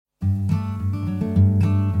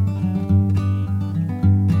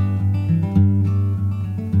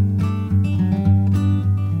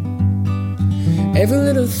Every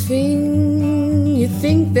little thing you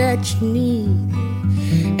think that you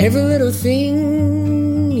need. Every little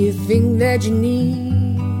thing you think that you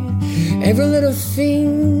need. Every little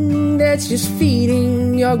thing that's just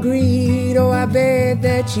feeding your greed. Oh, I bet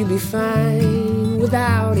that you'd be fine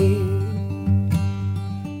without it.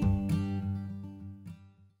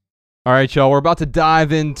 All right, y'all, we're about to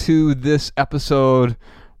dive into this episode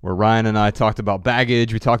where Ryan and I talked about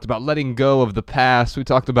baggage. We talked about letting go of the past. We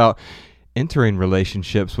talked about entering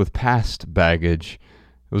relationships with past baggage.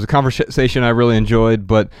 It was a conversation I really enjoyed,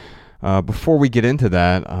 but before we get into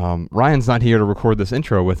that, Ryan's not here to record this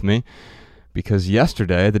intro with me because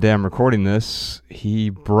yesterday, the day I'm recording this, he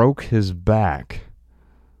broke his back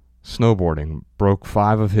snowboarding, broke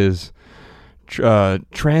 5 of his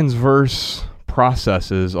transverse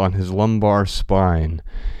processes on his lumbar spine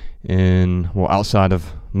outside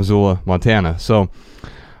of Missoula, Montana. So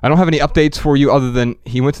I don't have any updates for you other than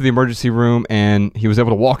he went to the emergency room and he was able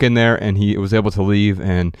to walk in there and he was able to leave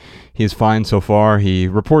and he is fine so far. He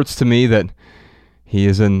reports to me that he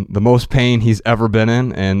is in the most pain he's ever been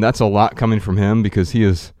in, and that's a lot coming from him because he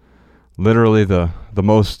is literally the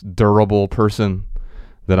most durable person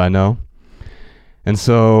that I know. And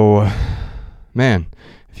so, man,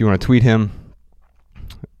 if you want to tweet him,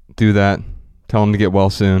 do that. Tell him to get well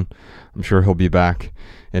soon. I'm sure he'll be back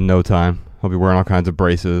in no time. He'll be wearing all kinds of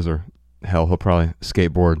braces, or hell, he'll probably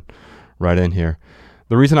skateboard right in here.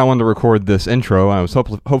 The reason I wanted to record this intro, I was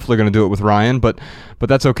hopefully going to do it with Ryan, but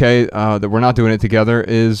that's okay that we're not doing it together,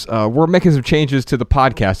 is we're making some changes to the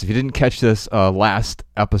podcast. If you didn't catch this last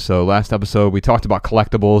episode, we talked about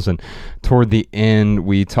collectibles, and toward the end,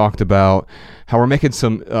 we talked about how we're making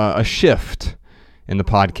a shift in the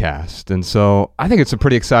podcast. And so I think it's some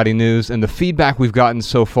pretty exciting news, and the feedback we've gotten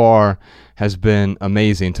so far has been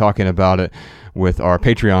amazing, talking about it with our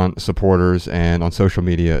Patreon supporters and on social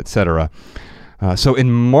media, etc. So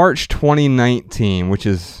in March 2019, which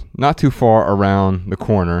is not too far around the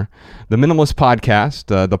corner, the Minimalist Podcast,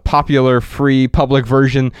 the popular free public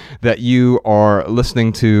version that you are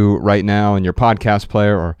listening to right now in your podcast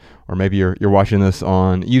player, or maybe you're watching this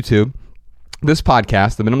on YouTube, this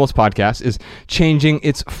podcast, the Minimalist Podcast, is changing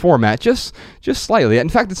its format just slightly. In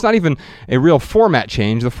fact, it's not even a real format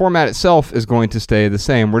change. The format itself is going to stay the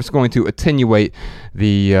same. We're just going to attenuate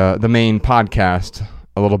the main podcast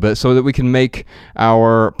a little bit so that we can make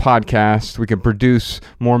our podcast, we can produce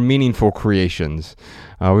more meaningful creations.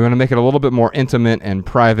 We want to make it a little bit more intimate and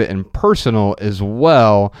private and personal as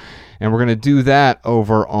well. And we're going to do that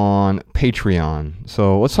over on Patreon.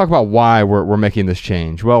 So let's talk about why we're making this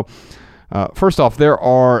change. Well, first off, there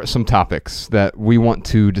are some topics that we want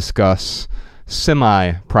to discuss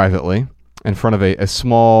semi-privately in front of a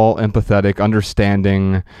small, empathetic,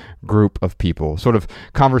 understanding group of people. Sort of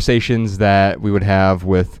conversations that we would have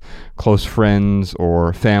with close friends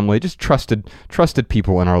or family, just trusted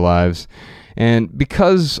people in our lives. And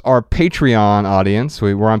because our Patreon audience,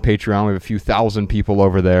 we're on Patreon, we have a few thousand people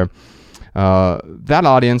over there, that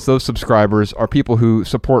audience, those subscribers, are people who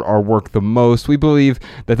support our work the most. We believe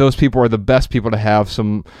that those people are the best people to have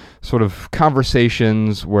some sort of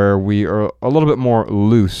conversations where we are a little bit more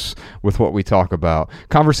loose with what we talk about.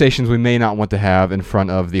 Conversations we may not want to have in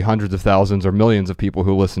front of the hundreds of thousands or millions of people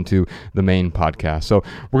who listen to the main podcast. So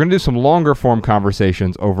we're going to do some longer form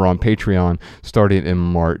conversations over on Patreon starting in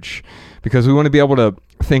March, because we want to be able to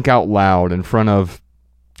think out loud in front of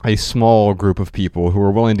a small group of people who are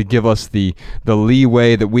willing to give us the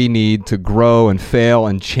leeway that we need to grow and fail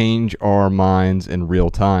and change our minds in real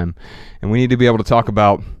time. And we need to be able to talk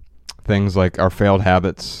about things like our failed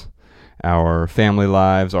habits, our family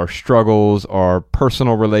lives, our struggles, our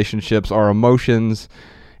personal relationships, our emotions,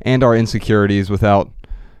 and our insecurities without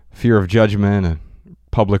fear of judgment and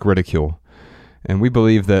public ridicule. And we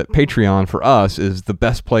believe that Patreon for us is the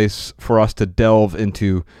best place for us to delve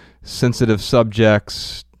into sensitive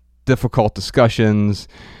subjects, difficult discussions,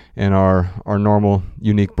 and our normal,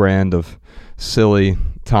 unique brand of silly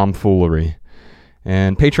tomfoolery.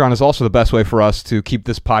 And Patreon is also the best way for us to keep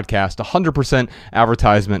this podcast 100%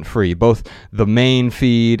 advertisement free, both the main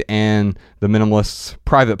feed and the Minimalists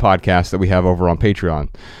private podcast that we have over on Patreon.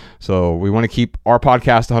 So we want to keep our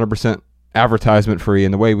podcast 100% advertisement free,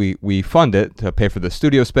 and the way we fund it, to pay for the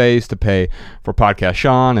studio space, to pay for Podcast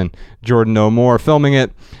Sean and Jordan No More filming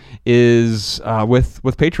it, is with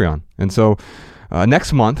Patreon. And so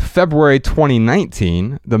next month, February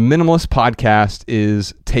 2019, the Minimalist Podcast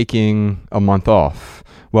is taking a month off.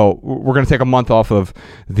 Well, we're going to take a month off of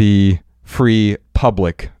the free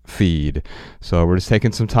public feed. So we're just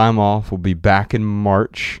taking some time off. We'll be back in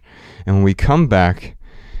March. And when we come back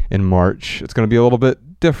in March, it's going to be a little bit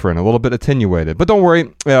different, a little bit attenuated. But don't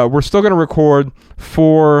worry, we're still going to record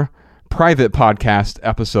 4 private podcast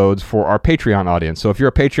episodes for our Patreon audience. So if you're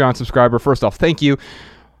a Patreon subscriber, first off, thank you.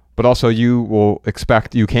 But also you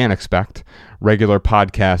can expect regular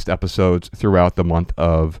podcast episodes throughout the month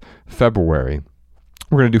of February.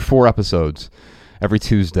 We're going to do 4 episodes every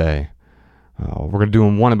Tuesday. We're going to do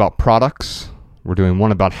one about products. We're doing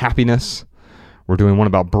one about happiness. We're doing one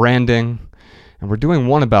about branding. And we're doing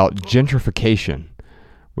one about gentrification,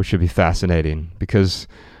 which should be fascinating because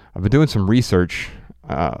I've been doing some research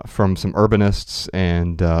from some urbanists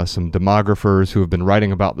and some demographers who have been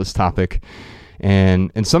writing about this topic.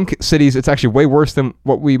 And in some cities, it's actually way worse than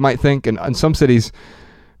what we might think. And in some cities,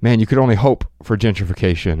 man, you could only hope for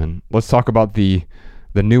gentrification. And let's talk about the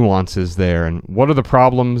nuances there and what are the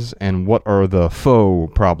problems and what are the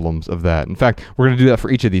faux problems of that. In fact, we're going to do that for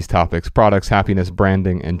each of these topics: products, happiness,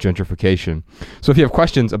 branding, and gentrification. So if you have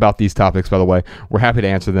questions about these topics, by the way, we're happy to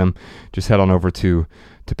answer them. Just head on over to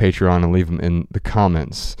Patreon and leave them in the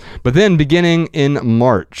comments. But then beginning in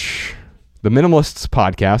March, the Minimalists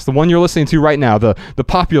podcast, the one you're listening to right now, the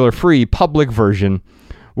popular free public version,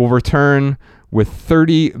 will return with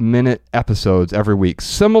 30-minute episodes every week,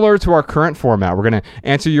 similar to our current format. We're going to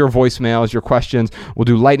answer your voicemails, your questions. We'll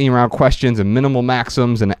do lightning round questions and minimal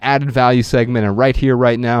maxims and an added value segment. And right here,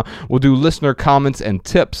 right now, we'll do listener comments and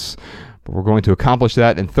tips. But we're going to accomplish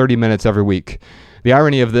that in 30 minutes every week. The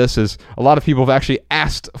irony of this is a lot of people have actually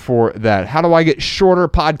asked for that. How do I get shorter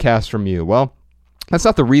podcasts from you? Well, that's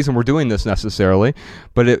not the reason we're doing this necessarily,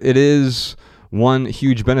 but it is one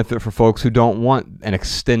huge benefit for folks who don't want an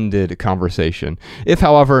extended conversation. If,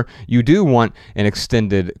 however, you do want an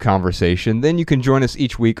extended conversation, then you can join us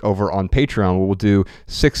each week over on Patreon, where we'll do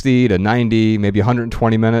 60 to 90, maybe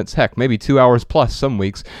 120 minutes, heck, maybe 2 hours plus some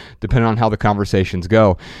weeks, depending on how the conversations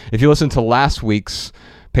go. If you listen to last week's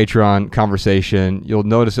Patreon conversation, you'll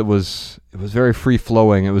notice it was very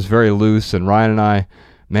free-flowing. It was very loose, and Ryan and I,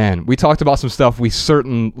 man, we talked about some stuff we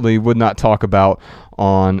certainly would not talk about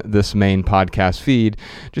on this main podcast feed,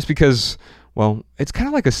 just because, well, it's kind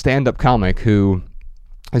of like a stand-up comic who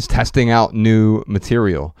is testing out new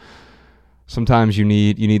material. Sometimes you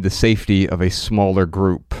need the safety of a smaller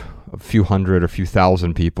group, a few hundred or few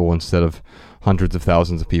thousand people instead of hundreds of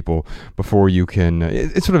thousands of people before you can.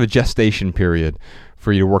 It's sort of a gestation period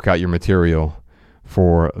for you to work out your material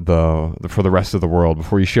for the rest of the world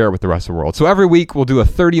before you share it with the rest of the world. So every week we'll do a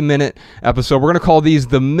 30-minute episode. We're going to call these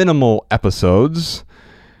the minimal episodes.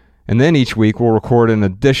 And then each week we'll record an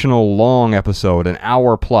additional long episode, an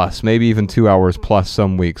hour plus, maybe even 2 hours plus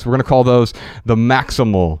some weeks. We're going to call those the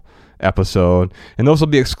maximal episode. And those will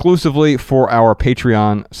be exclusively for our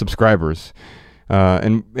Patreon subscribers.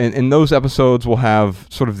 And in those episodes, we'll have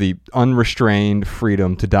sort of the unrestrained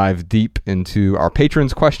freedom to dive deep into our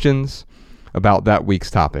patrons' questions about that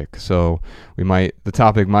week's topic. So the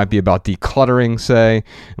topic might be about decluttering, say,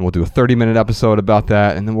 and we'll do a 30-minute episode about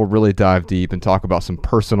that, and then we'll really dive deep and talk about some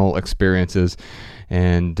personal experiences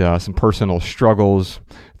and some personal struggles,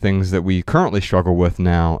 things that we currently struggle with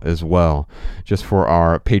now as well, just for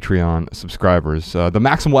our Patreon subscribers. The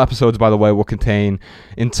maximal episodes, by the way, will contain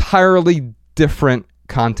entirely different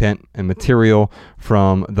content and material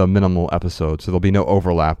from the minimal episode, so there'll be no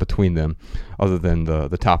overlap between them other than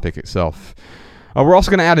the topic itself. We're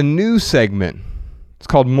also going to add a new segment. It's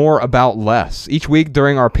called More About Less. Each week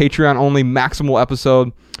during our Patreon-only maximal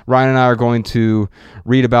episode, Ryan and I are going to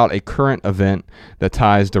read about a current event that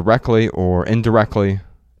ties directly or indirectly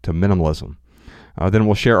to minimalism. Then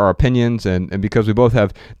we'll share our opinions, and because we both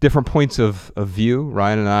have different points of view,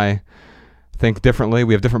 Ryan and I think differently.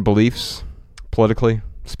 We have different beliefs, politically,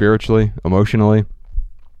 spiritually, emotionally.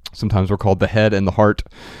 Sometimes we're called the head and the heart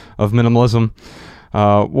of minimalism.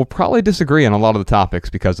 We'll probably disagree on a lot of the topics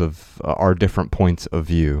because of our different points of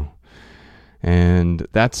view. And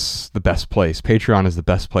that's the best place. Patreon is the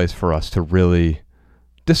best place for us to really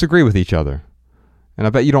disagree with each other. And I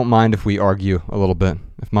bet you don't mind if we argue a little bit,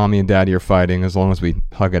 if mommy and daddy are fighting, as long as we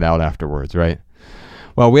hug it out afterwards, right?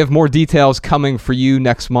 Well, we have more details coming for you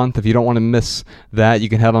next month. If you don't want to miss that, you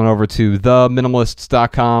can head on over to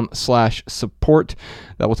theminimalists.com/support.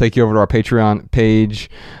 That will take you over to our Patreon page,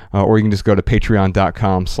 or you can just go to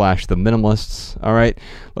patreon.com/theminimalists. All right,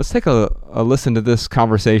 let's take a listen to this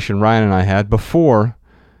conversation Ryan and I had before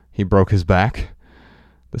he broke his back.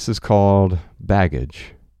 This is called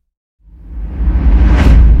Baggage.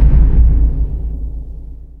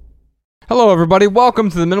 Hello, everybody. Welcome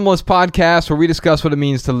to the Minimalist Podcast, where we discuss what it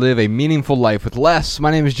means to live a meaningful life with less. My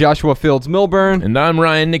name is Joshua Fields Milburn. And I'm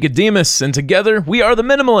Ryan Nicodemus, and together we are the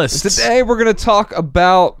Minimalists. Today we're going to talk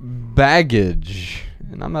about baggage.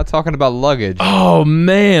 And I'm not talking about luggage. Oh,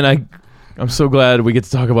 man. I'm so glad we get to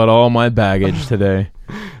talk about all my baggage today.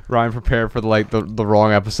 Ryan prepared for the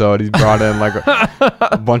wrong episode. He's brought in like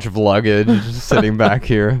a bunch of luggage just sitting back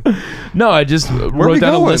here. No, I just wrote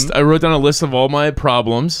down a list. I wrote down a list of all my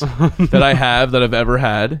problems that I have that I've ever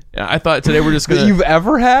had. I thought today we're just gonna. That you've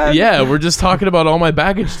ever had? Yeah, we're just talking about all my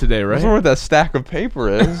baggage today, right? I don't know what that stack of paper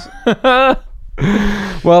is.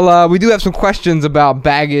 Well, we do have some questions about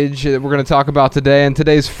baggage that we're going to talk about today, and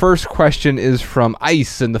today's first question is from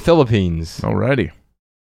Ice in the Philippines. Alrighty.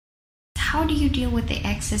 How do you deal with the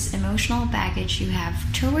excess emotional baggage you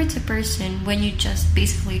have towards a person when you just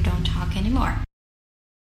basically don't talk anymore?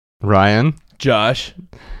 Ryan? Josh?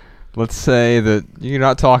 Let's say that you're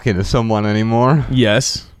not talking to someone anymore.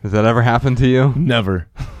 Yes. Has that ever happened to you? Never.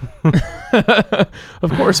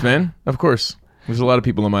 Of course, man. Of course. There's a lot of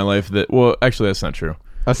people in my life that... Well, actually, that's not true.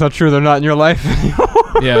 That's not true. They're not in your life anymore.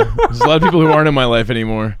 Yeah. There's a lot of people who aren't in my life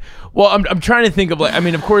anymore. Well, I'm trying to think of like... I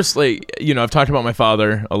mean, of course, like, you know, I've talked about my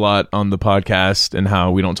father a lot on the podcast and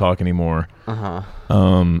how we don't talk anymore.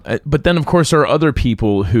 But then, of course, there are other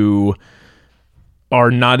people who are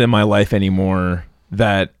not in my life anymore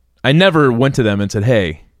that I never went to them and said,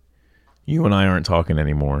 hey, you and I aren't talking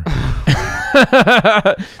anymore.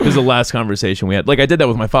 This is the last conversation we had. Like, I did that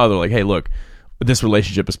with my father. Like, hey, look, this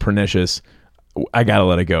relationship is pernicious. I gotta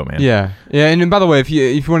let it go, man. Yeah. And by the way, if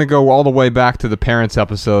you want to go all the way back to the parents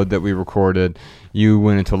episode that we recorded, you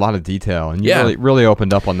went into a lot of detail and you really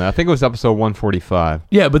opened up on that. I think it was episode 145.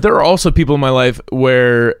 Yeah, but there are also people in my life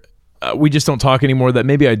where we just don't talk anymore that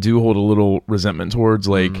maybe I do hold a little resentment towards.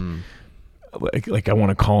 Like I want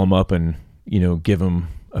to call them up and, you know, give them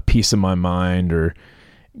a piece of my mind or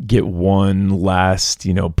get one last,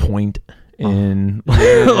 you know, point in. Like,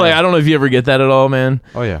 I don't know if you ever get that at all, man.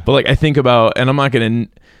 Oh yeah. But like I think about, and I'm not gonna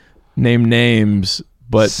name names,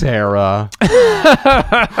 but Sarah,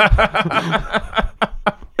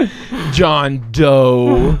 John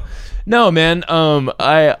Doe. No, man.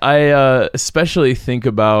 I especially think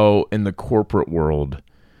about in the corporate world,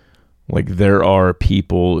 like there are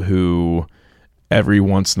people who every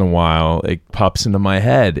once in a while it pops into my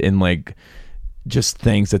head and like just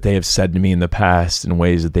things that they have said to me in the past in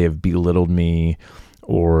ways that they have belittled me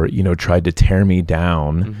or, you know, tried to tear me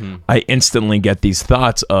down. Mm-hmm. I instantly get these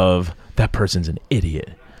thoughts of that person's an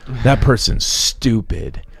idiot. That person's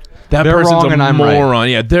stupid. That they're person's wrong a and I'm moron. right.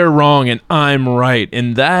 Yeah, they're wrong and I'm right.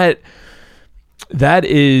 And that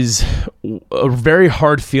is a very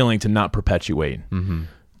hard feeling to not perpetuate.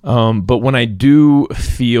 Mm-hmm. But when I do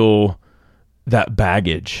feel that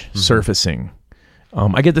baggage surfacing,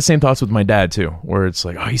 I get the same thoughts with my dad too, where it's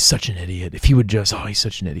like, oh, he's such an idiot. If he would just, he's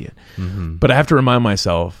such an idiot. Mm-hmm. But I have to remind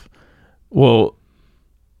myself, well,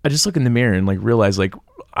 I just look in the mirror and like realize like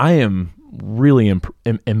I am really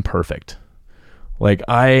imperfect. Like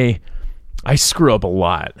I screw up a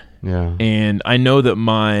lot. Yeah. And I know that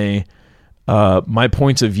my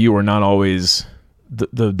points of view are not always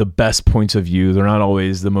the best points of view. They're not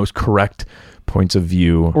always the most correct points of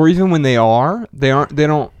view. Or even when they don't,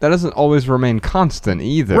 that doesn't always remain constant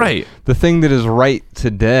either. Right. The thing that is right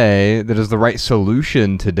today, that is the right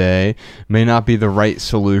solution today, may not be the right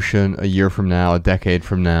solution a year from now, a decade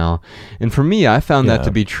from now. And for me, I found that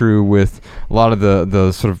to be true with a lot of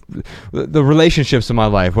the sort of the relationships in my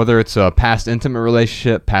life, whether it's a past intimate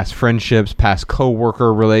relationship, past friendships, past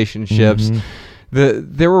coworker relationships.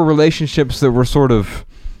 Mm-hmm. There were relationships that were sort of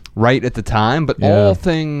right at the time, but all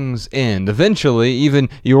things end. Eventually, even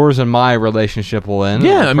yours and my relationship will end.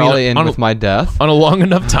 Yeah, I mean, probably end with my death. On a long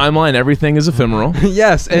enough timeline, everything is ephemeral.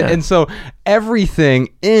 Yes, and so everything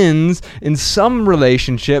ends in some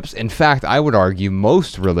relationships. In fact, I would argue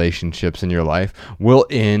most relationships in your life will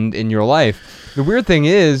end in your life. The weird thing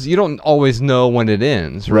is, you don't always know when it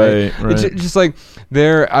ends, right? It's just like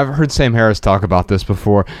I've heard Sam Harris talk about this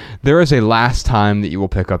before. There is a last time that you will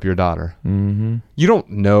pick up your daughter. Mm-hmm. You don't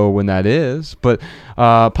know when that is, but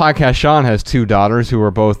Podcast Sean has two daughters who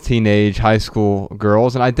are both teenage high school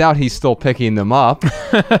girls, and I doubt he's still picking them up.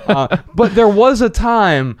 But there was a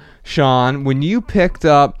time, Sean, when you picked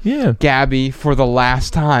up Gabby for the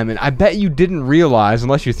last time, and I bet you didn't realize,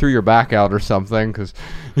 unless you threw your back out or something, because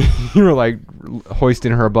you were like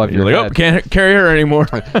hoisting her above your head. Oh, can't carry her anymore.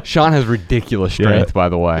 Sean has ridiculous strength, by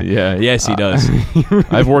the way. Yeah, yes, he does.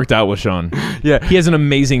 I've worked out with Sean. Yeah, he has an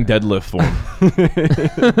amazing deadlift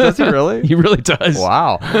form. Does he really? He really does.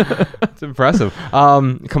 Wow, it's impressive.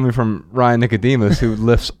 Coming from Ryan Nicodemus, who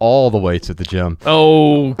lifts all the weights at the gym.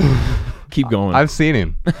 Oh, keep going. I've seen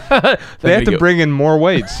him. They have to bring in more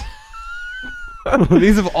weights.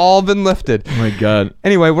 These have all been lifted. Oh my God.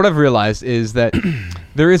 Anyway, what I've realized is that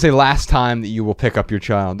there is a last time that you will pick up your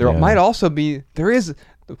child. There might also be,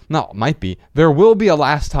 there will be a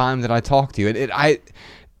last time that I talk to you.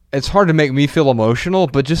 It's hard to make me feel emotional,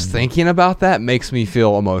 but just thinking about that makes me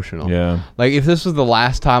feel emotional. Yeah. Like if this was the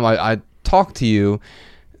last time I talked to you,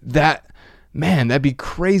 that'd be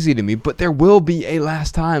crazy to me. But there will be a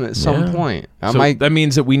last time at some point. So that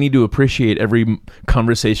means that we need to appreciate every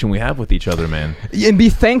conversation we have with each other, man. And be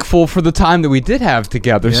thankful for the time that we did have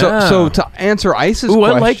together. Yeah. So to answer Ice's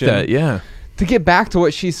question. I like that, yeah. To get back to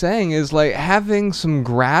what she's saying is like having some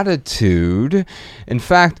gratitude. In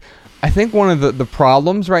fact, I think one of the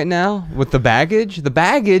problems right now with the baggage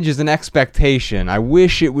is an expectation. I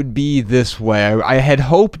wish it would be this way. I had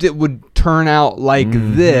hoped it would turn out like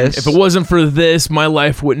this. If it wasn't for this, my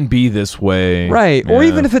life wouldn't be this way. Right. Yeah. Or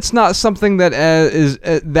even if it's not something that is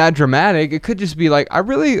that dramatic, it could just be like, I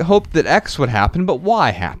really hoped that X would happen, but Y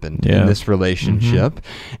happened in this relationship.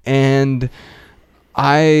 And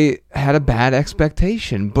I had a bad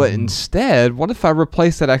expect,ation, but instead, what if I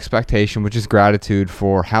replace that expectation with just gratitude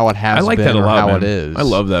for how it has like been that a or lot, how man. it is? I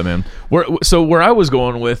love that, man. Where I was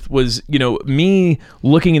going with was, me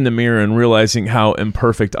looking in the mirror and realizing how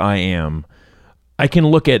imperfect I am. I can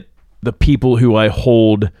look at the people who I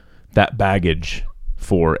hold that baggage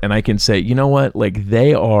for, and I can say, you know what? Like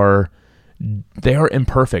they are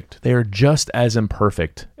imperfect. They are just as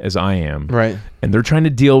imperfect as I am. Right. And they're trying to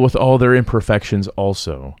deal with all their imperfections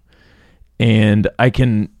also. And I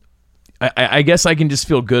guess I can just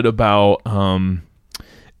feel good about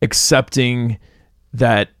accepting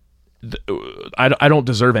that I don't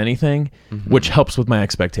deserve anything, which helps with my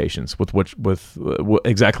expectations, with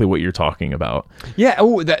exactly what you're talking about. Yeah.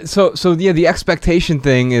 So the expectation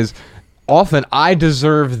thing is often I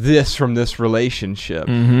deserve this from this relationship.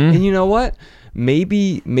 And you know what?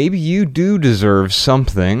 Maybe you do deserve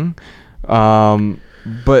something,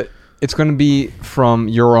 but it's going to be from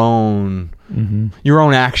your own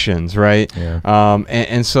actions, right? Yeah.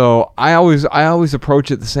 And so I always approach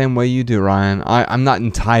it the same way you do, Ryan. I'm not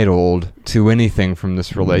entitled to anything from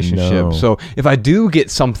this relationship. No. So if I do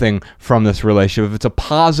get something from this relationship, if it's a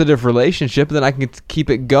positive relationship, then I can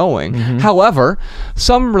keep it going. However,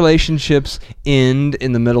 some relationships end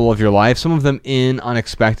in the middle of your life. Some of them end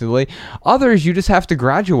unexpectedly. Others you just have to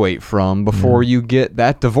graduate from before you get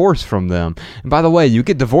that divorce from them. And by the way, you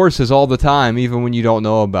get divorces all the time, even when you don't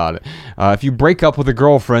know about it. If you break up with a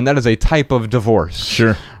girlfriend, that is a type of divorce.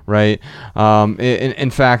 Sure. Right?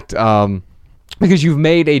 In fact, because you've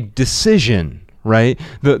made a decision, right?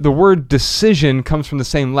 The word decision comes from the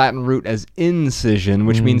same Latin root as incision,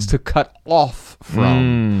 which means to cut off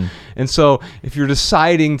from. And so if you're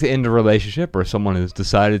deciding to end a relationship, or someone has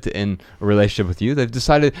decided to end a relationship with you, they've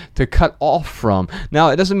decided to cut off from. Now,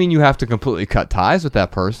 it doesn't mean you have to completely cut ties with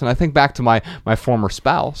that person. I think back to my former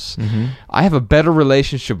spouse. I have a better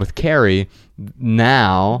relationship with Carrie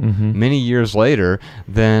now, many years later,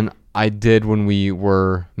 than I did when we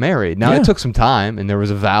were married. Now, it took some time, and there was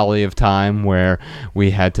a valley of time where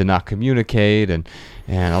we had to not communicate, and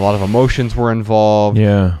a lot of emotions were involved.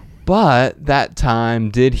 Yeah. But that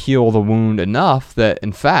time did heal the wound enough that,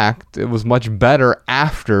 in fact, it was much better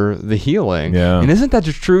after the healing. Yeah. And isn't that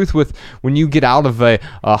the truth with when you get out of a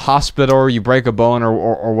hospital or you break a bone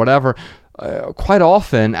or whatever? Quite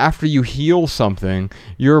often, after you heal something,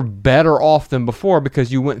 you're better off than before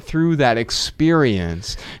because you went through that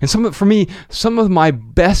experience. And some of my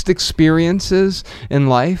best experiences in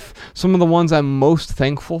life, some of the ones I'm most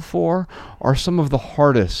thankful for, are some of the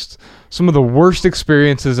hardest. Some of the worst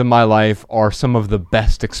experiences in my life are some of the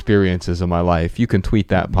best experiences in my life. You can tweet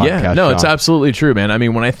that podcast. Yeah, no, Sean. it's absolutely true, man. I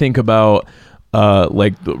mean, when I think about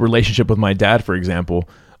like the relationship with my dad, for example,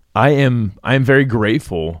 I am very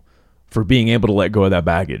grateful for being able to let go of that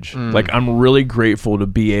baggage. Like, I'm really grateful to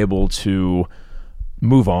be able to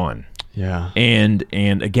move on. Yeah. And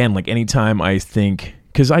again, like anytime I think,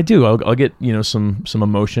 because I do, I'll get, some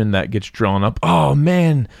emotion that gets drawn up. Oh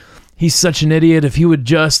man, he's such an idiot. If he would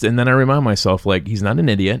just, and then I remind myself, like, he's not an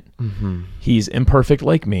idiot. He's imperfect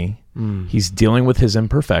like me. He's dealing with his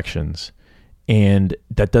imperfections. And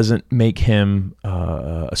that doesn't make him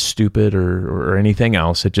stupid or anything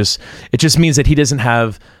else. It just means that he doesn't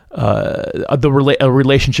have a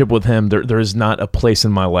relationship with him. There is not a place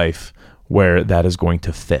in my life where that is going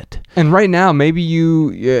to fit. And right now, maybe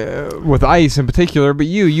you, with Ice in particular, but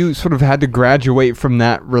you sort of had to graduate from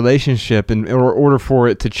that relationship in order for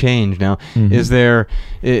it to change. Now, is there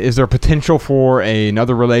potential for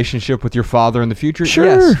another relationship with your father in the future? Sure.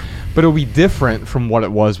 Yes, but it'll be different from what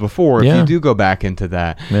it was before if you do go back into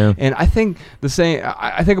that. Yeah. And I think the same.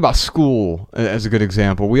 I think about school as a good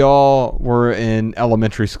example. We all were in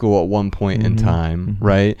elementary school at one point in time,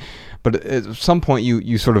 right? but at some point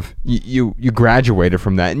you sort of you graduated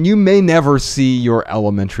from that, and you may never see your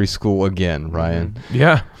elementary school again, Ryan.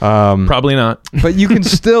 Yeah, probably not. But you can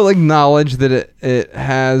still acknowledge that it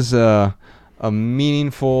has a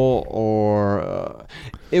meaningful or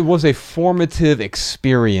it was a formative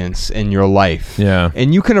experience in your life. Yeah.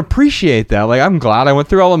 And you can appreciate that. Like, I'm glad I went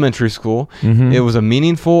through elementary school. It was a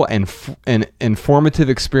meaningful and informative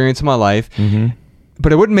experience in my life.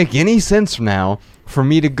 But it wouldn't make any sense now for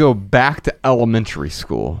me to go back to elementary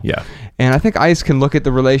school. Yeah. And I think ICE can look at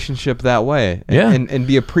the relationship that way and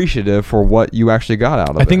be appreciative for what you actually got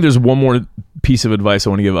out of it. I think there's one more piece of advice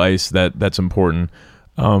I want to give ICE that's important.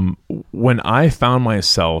 When I found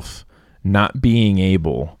myself not being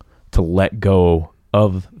able to let go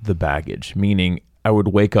of the baggage, meaning I would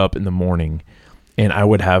wake up in the morning and I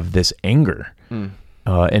would have this anger.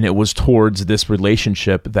 And it was towards this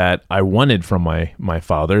relationship that I wanted from my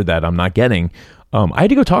father that I'm not getting. I had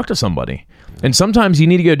to go talk to somebody. And sometimes you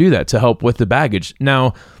need to go do that to help with the baggage.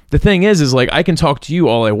 Now, the thing is like, I can talk to you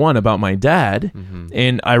all I want about my dad,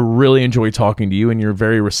 and I really enjoy talking to you, and you're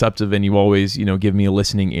very receptive, and you always, give me a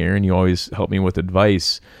listening ear, and you always help me with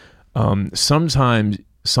advice.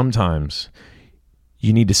 Sometimes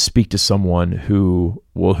you need to speak to someone who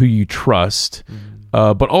you trust,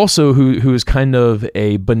 but also who is kind of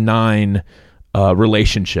a benign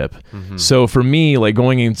relationship. So for me, like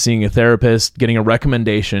going and seeing a therapist, getting a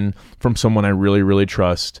recommendation from someone I really, really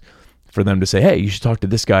trust, for them to say, hey, you should talk to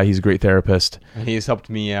this guy. He's a great therapist. And he's helped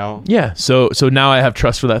me out. Yeah. So now I have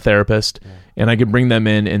trust for that therapist, and I can bring them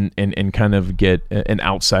in and kind of get an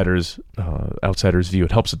outsider's view.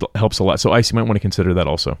 It helps a lot. So ICE, you might want to consider that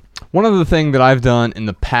also. One other thing that I've done in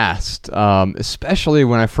the past, especially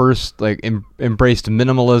when I first embraced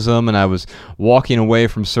minimalism and I was walking away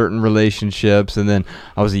from certain relationships, and then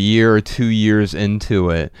I was a year or 2 years into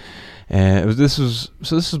it. And this was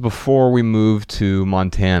before we moved to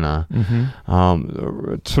Montana,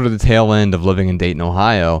 sort of the tail end of living in Dayton,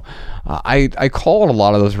 Ohio. I called a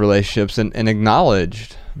lot of those relationships and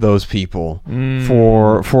acknowledged those people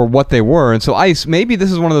for what they were. And so maybe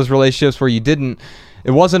this is one of those relationships where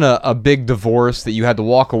it wasn't a big divorce that you had to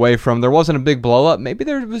walk away from. There wasn't a big blow up. Maybe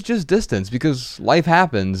there was just distance, because life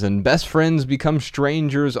happens and best friends become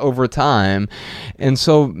strangers over time. And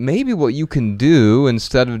so maybe what you can do,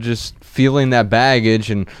 instead of just feeling that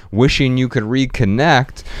baggage and wishing you could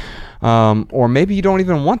reconnect, or maybe you don't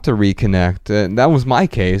even want to reconnect. That was my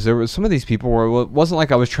case. There was some of these people where it wasn't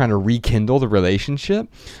like I was trying to rekindle the relationship.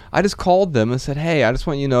 I just called them and said, hey, I just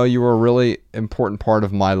want you to know you were a really important part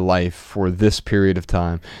of my life for this period of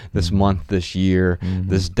time, this month, this year,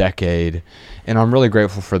 this decade. And I'm really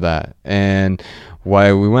grateful for that. And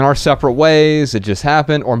why we went our separate ways, it just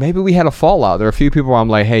happened. Or maybe we had a fallout. There are a few people where I'm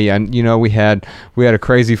like, hey, we had a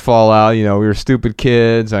crazy fallout. We were stupid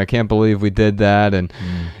kids. I can't believe we did that. And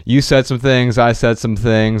you said some things, I said some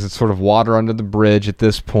things. It's sort of water under the bridge at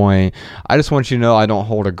this point. I just want you to know I don't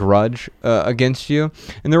hold a grudge against you.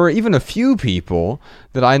 And there were even a few people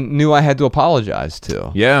that I knew I had to apologize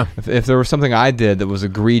to. Yeah. If there was something I did that was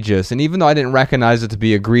egregious, and even though I didn't recognize it to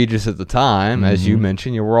be egregious at the time, as you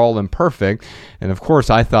mentioned, we're all imperfect. And of course,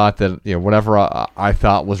 I thought that whatever I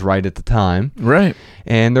thought was right at the time. Right.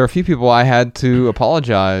 And there are a few people I had to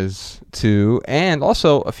apologize to, and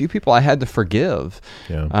also a few people I had to forgive.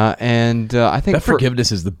 Yeah. I think that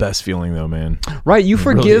forgiveness is the best feeling, though, man. Right. You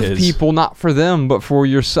forgive really people not for them, but for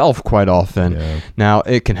yourself quite often. Yeah. Now,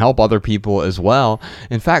 it can help other people as well.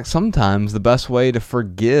 In fact, sometimes the best way to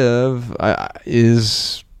forgive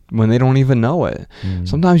is when they don't even know it.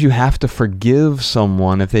 Sometimes you have to forgive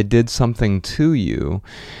someone if they did something to you,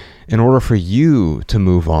 in order for you to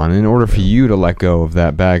move on, in order for you to let go of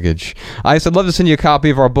that baggage. I'd love to send you a copy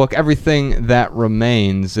of our book, Everything That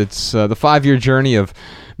Remains. It's the 5-year journey of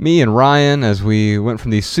me and Ryan as we went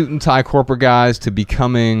from these suit and tie corporate guys to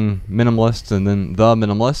becoming minimalists, and then the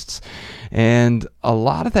minimalists. And a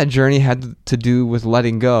lot of that journey had to do with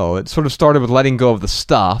letting go. It sort of started with letting go of the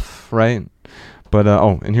stuff, right? But,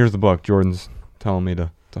 and here's the book. Jordan's telling me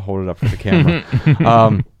to hold it up for the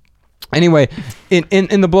camera. Anyway,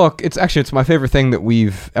 in the book, it's my favorite thing that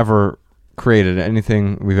we've ever created,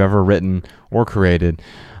 anything we've ever written or created.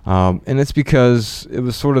 And it's because it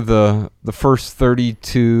was sort of the first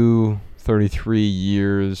 32, 33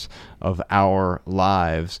 years of our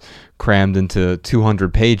lives crammed into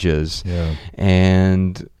 200 pages. Yeah.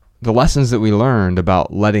 And the lessons that we learned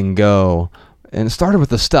about letting go And it started with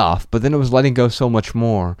the stuff, but then it was letting go so much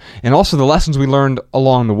more. And also the lessons we learned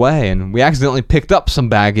along the way. And we accidentally picked up some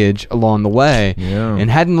baggage along the way and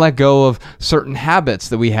hadn't let go of certain habits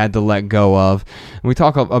that we had to let go of. And we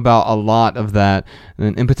talk about a lot of that.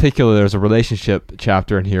 And in particular, there's a relationship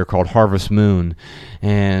chapter in here called Harvest Moon.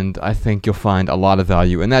 And I think you'll find a lot of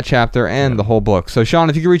value in that chapter and the whole book. So, Sean,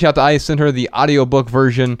 if you could reach out to Ice, send her the audiobook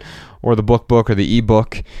version or the book or the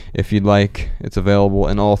ebook if you'd like. It's available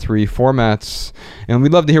in all 3 formats. And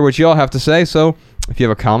we'd love to hear what you all have to say. So if you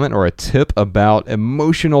have a comment or a tip about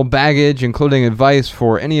emotional baggage, including advice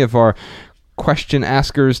for any of our question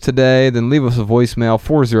askers today, then leave us a voicemail,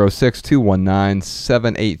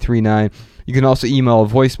 406-219-7839. You can also email a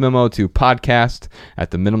voice memo to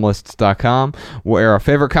podcast@theminimalists.com. We'll air our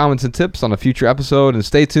favorite comments and tips on a future episode, and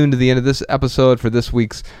stay tuned to the end of this episode for this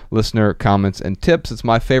week's listener comments and tips. It's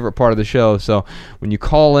my favorite part of the show, so when you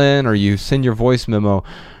call in or you send your voice memo,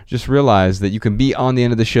 just realize that you can be on the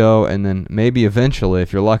end of the show, and then maybe eventually,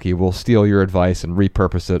 if you're lucky, we'll steal your advice and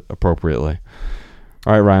repurpose it appropriately.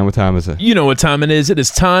 All right, Ryan, what time is it? You know what time it is. It is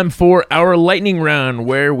time for our lightning round,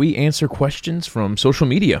 where we answer questions from social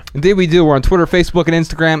media. Indeed we do. We're on Twitter, Facebook, and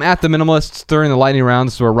Instagram at The Minimalists. During the lightning round,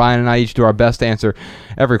 this is where Ryan and I each do our best to answer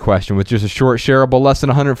every question with just a short, shareable, less than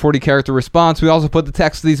 140-character response. We also put the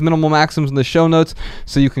text of these minimal maxims in the show notes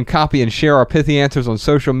so you can copy and share our pithy answers on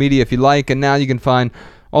social media if you like. And now you can find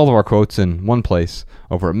all of our quotes in one place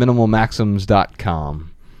over at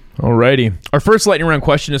minimalmaxims.com. Alrighty. Our first lightning round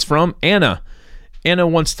question is from Anna. Anna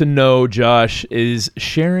wants to know, Josh, is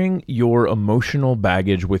sharing your emotional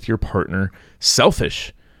baggage with your partner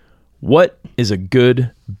selfish? What is a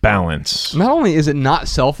good balance? Not only is it not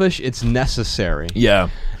selfish, it's necessary. Yeah.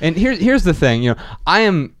 And here's the thing, I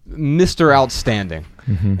am Mr. Outstanding.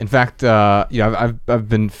 Mm-hmm. In fact, I've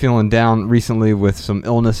been feeling down recently with some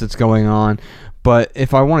illness that's going on. But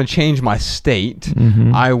if I want to change my state,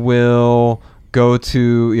 I will go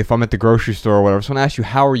to, if I'm at the grocery store or whatever, someone asks you,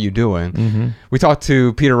 how are you doing? We talked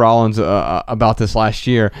to Peter Rollins about this last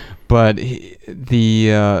year, but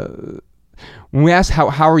when we ask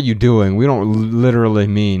how are you doing, we don't literally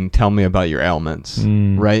mean tell me about your ailments,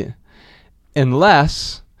 right?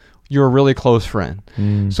 Unless you're a really close friend.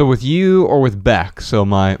 So with you or with Beck, so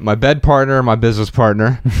my bed partner, my business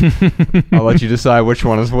partner, I'll let you decide which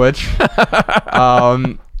one is which.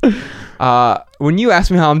 When you ask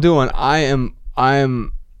me how I'm doing, I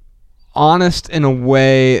am honest in a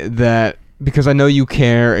way that, because I know you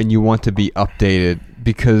care and you want to be updated,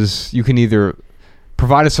 because you can either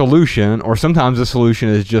provide a solution, or sometimes the solution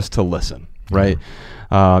is just to listen, right?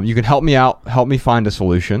 You can help me out, help me find a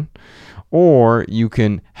solution, or you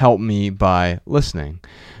can help me by listening.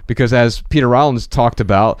 Because as Peter Rollins talked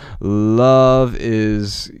about, love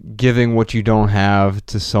is giving what you don't have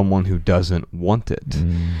to someone who doesn't want it.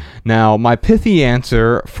 Now, my pithy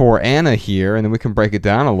answer for Anna here, and then we can break it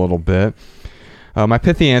down a little bit. My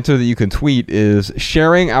pithy answer that you can tweet is,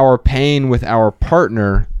 sharing our pain with our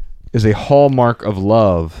partner is a hallmark of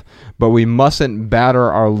love, but we mustn't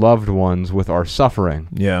batter our loved ones with our suffering.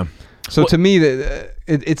 Yeah. So to me,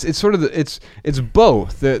 it's sort of it's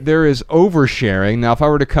both. There is oversharing. Now, if I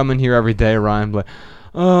were to come in here every day, Ryan, like,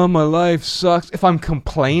 oh, my life sucks. If I'm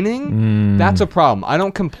complaining, that's a problem. I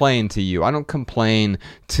don't complain to you. I don't complain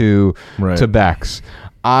to Bex.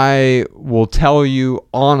 I will tell you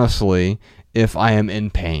honestly if I am in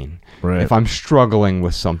pain. Right. If I'm struggling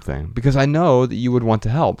with something, because I know that you would want to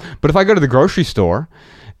help. But if I go to the grocery store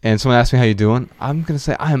and someone asks me how you doing, I'm going to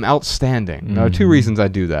say I am outstanding. Now, there are 2 reasons I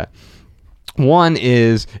do that. One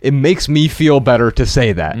is it makes me feel better to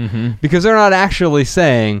say that, because they're not actually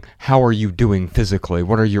saying, how are you doing physically?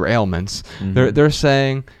 What are your ailments? They're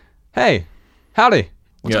saying, hey, howdy.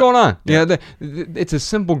 What's going on? Yeah. It's a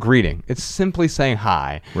simple greeting. It's simply saying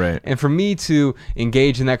hi. Right. And for me to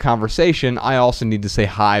engage in that conversation, I also need to say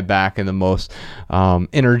hi back in the most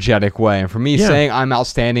energetic way. And for me, saying I'm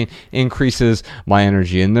outstanding increases my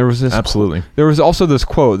energy. And there was this absolutely. There was also this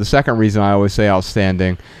quote. The second reason I always say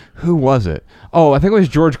outstanding. Who was it? Oh, I think it was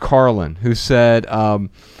George Carlin who said,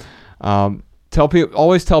 always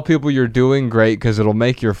tell people you're doing great, because it'll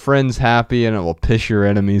make your friends happy and it will piss your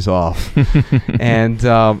enemies off. And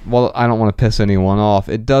well, I don't want to piss anyone off.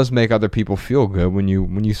 It does make other people feel good when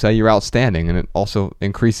you say you're outstanding, and it also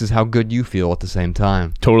increases how good you feel at the same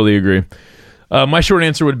time. Totally agree. My short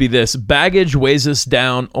answer would be this: baggage weighs us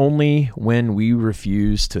down only when we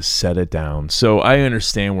refuse to set it down. So I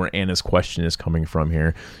understand where Anna's question is coming from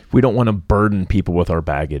here. We don't want to burden people with our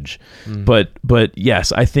baggage. But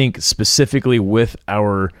yes, I think specifically with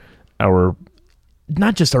our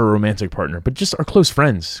not just our romantic partner, but just our close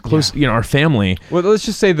friends, our family. Well, let's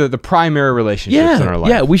just say the primary relationships in our life.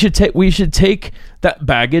 Yeah, we should take that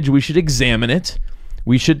baggage, we should examine it,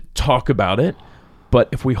 we should talk about it. But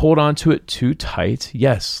if we hold on to it too tight,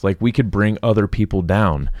 yes, like we could bring other people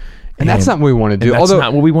down. And that's not what we want to do. That's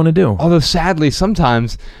not what we want to do. Although sadly,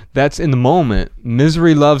 sometimes that's in the moment.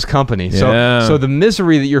 Misery loves company. Yeah. So the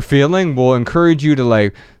misery that you're feeling will encourage you to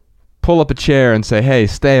like pull up a chair and say, hey,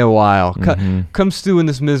 stay a while. Come stew in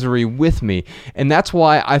this misery with me. And that's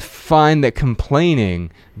why I find that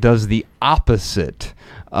complaining does the opposite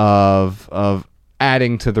of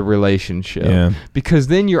adding to the relationship. Yeah. Because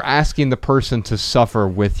then you're asking the person to suffer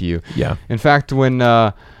with you. Yeah. In fact, when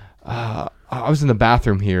I was in the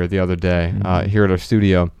bathroom here the other day, here at our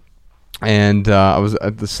studio, and I was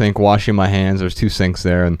at the sink washing my hands. There's 2 sinks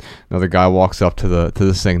there, and another guy walks up to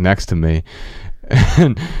the sink next to me.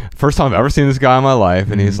 And first time I've ever seen this guy in my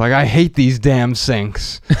life, and he's like, I hate these damn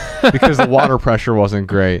sinks because the water pressure wasn't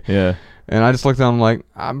great. Yeah. And I just looked at him like,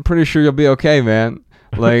 I'm pretty sure you'll be okay, man.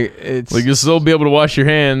 Like it's like you'll still be able to wash your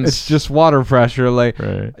hands. It's just water pressure. Like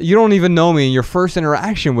Right. You don't even know me. Your first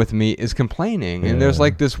interaction with me is complaining, and there's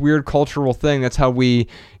like this weird cultural thing. That's how we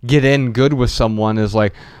get in good with someone. Is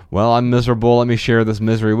like, well, I'm miserable. Let me share this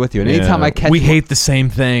misery with you. And anytime I catch, we hate the same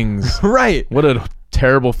things. Right. What a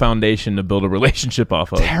terrible foundation to build a relationship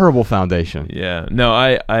off of. Terrible foundation. Yeah. No,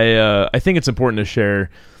 I think it's important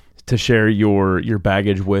to share your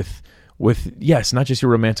baggage with yes, not just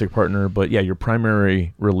your romantic partner, but your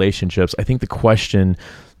primary relationships. I think the question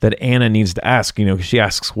that Anna needs to ask, because she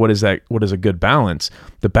asks, what is a good balance?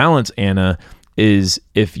 The balance, Anna, is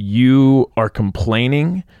if you are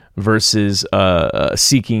complaining versus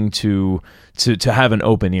seeking to have an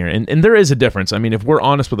open ear. And there is a difference. I mean, if we're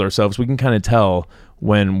honest with ourselves, we can kind of tell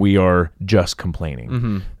when we are just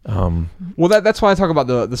complaining. Well, that's why I talk about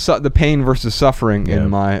the pain versus suffering in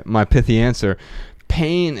my pithy answer.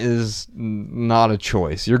 Pain is not a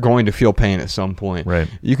choice. You're going to feel pain at some point. Right.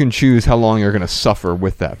 You can choose how long you're going to suffer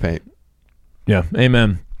with that pain. Yeah.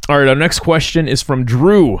 Amen. All right. Our next question is from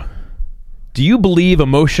Drew. Do you believe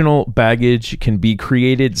emotional baggage can be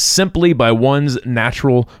created simply by one's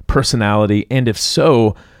natural personality? And if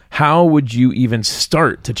so, how would you even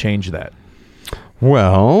start to change that?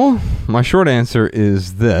 Well, my short answer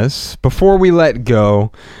is this. Before we let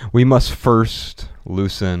go, we must first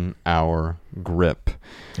loosen our grip.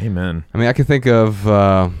 Amen. I mean, I can think of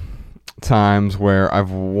times where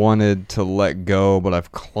I've wanted to let go, but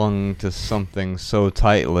I've clung to something so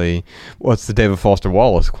tightly. What's the David Foster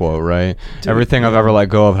Wallace quote, right? Dude, everything I've ever let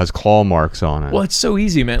go of has claw marks on it. Well, it's so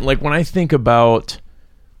easy, man. Like when I think about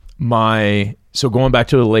going back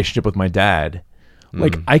to the relationship with my dad,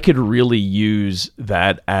 like I could really use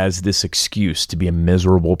that as this excuse to be a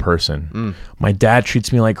miserable person. My dad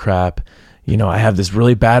treats me like crap. I have this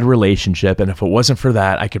really bad relationship, and if it wasn't for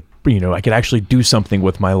that, I could actually do something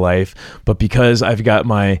with my life. But because I've got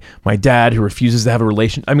my dad who refuses to have a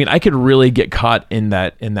relation, I mean, I could really get caught in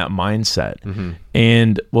that mindset.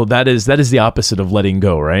 And well, that is the opposite of letting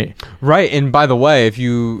go, right? Right. And by the way, if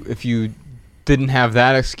you didn't have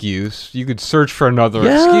that excuse, you could search for another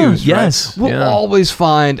excuse. Yes. Right? We'll always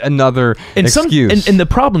find another excuse. And the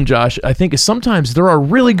problem, Josh, I think, is sometimes there are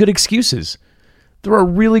really good excuses. There are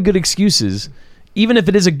really good excuses. Even if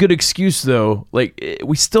it is a good excuse, though, like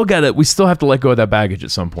we still have to let go of that baggage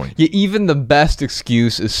at some point. Yeah, even the best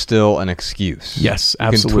excuse is still an excuse. Yes, you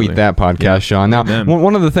absolutely. You can tweet that podcast, Sean. Now,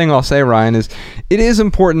 one other thing I'll say, Ryan, is it is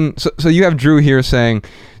important. So you have Drew here saying,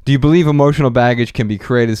 do you believe emotional baggage can be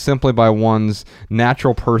created simply by one's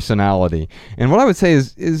natural personality? And what I would say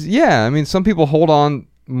is yeah. I mean, some people hold on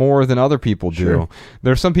more than other people do. Sure.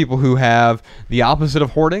 There are some people who have the opposite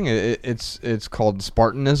of hoarding. It's called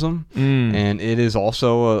Spartanism, and it is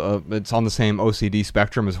also it's on the same OCD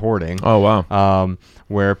spectrum as hoarding. Oh wow!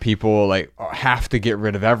 Where people like have to get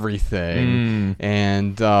rid of everything,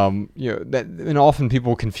 and and often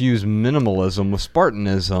people confuse minimalism with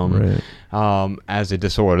Spartanism. Right. As a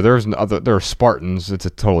disorder. There are Spartans. It's a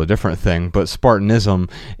totally different thing. But Spartanism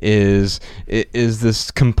is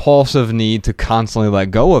this compulsive need to constantly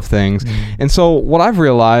let go of things. And so what I've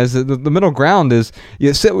realized is the middle ground is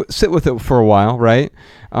you sit with it for a while, right?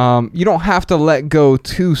 You don't have to let go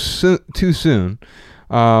too soon,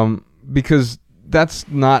 because that's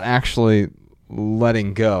not actually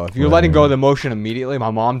letting go. If you're letting go of the emotion immediately,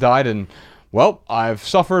 my mom died and, well, I've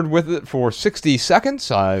suffered with it for 60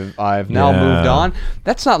 seconds. I've now moved on.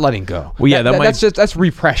 That's not letting go. Well, yeah, that's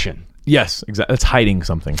repression. Yes, exactly. That's hiding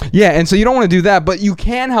something. Yeah, and so you don't want to do that, but you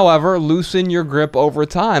can, however, loosen your grip over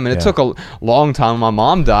time. And it took a long time. My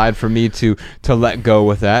mom died for me to let go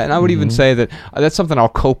with that. And I would even say that that's something I'll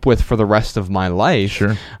cope with for the rest of my life.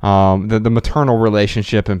 Sure. The maternal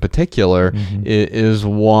relationship in particular is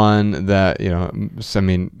one that, I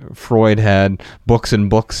mean, Freud had books and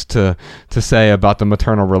books to say about the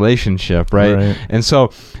maternal relationship, right? And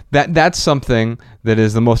so that's something that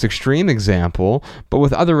is the most extreme example. But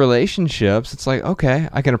with other relationships, it's like, okay,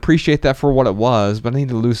 I can appreciate that for what it was, but I need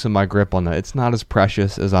to loosen my grip on that. It's not as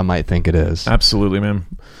precious as I might think it is. Absolutely, man.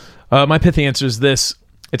 My pithy answer is this.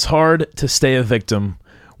 It's hard to stay a victim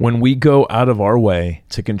when we go out of our way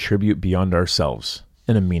to contribute beyond ourselves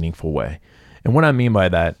in a meaningful way. And what I mean by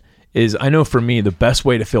that is, I know for me, the best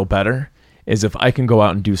way to feel better is if I can go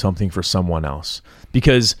out and do something for someone else.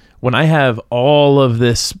 Because when I have all of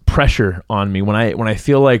this pressure on me, when I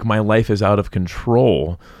feel like my life is out of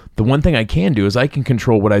control, the one thing I can do is I can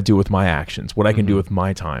control what I do with my actions, what I can do with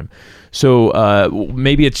my time. So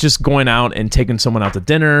maybe it's just going out and taking someone out to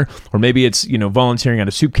dinner, or maybe it's volunteering at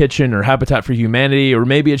a soup kitchen or Habitat for Humanity, or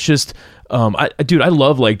maybe it's just I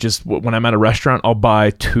love, like, just when I'm at a restaurant, I'll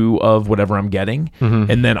buy 2 of whatever I'm getting,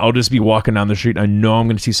 and then I'll just be walking down the street, and I know I'm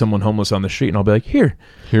going to see someone homeless on the street, and I'll be like,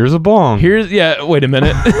 here's a bong. Wait a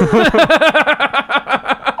minute.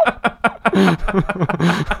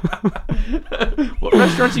 What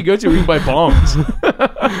restaurants you go to where you buy bongs?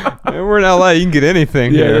 We're in LA, you can get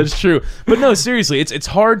anything here. Yeah, that's true. But no, seriously, it's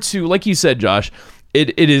hard to, like you said, Josh,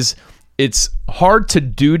 it's hard to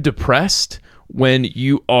do depressed when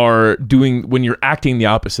you're acting the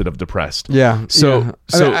opposite of depressed. Yeah.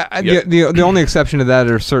 The only exception to that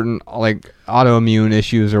are certain, like, autoimmune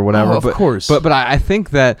issues or whatever. Of course. But I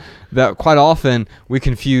think that quite often we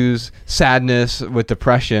confuse sadness with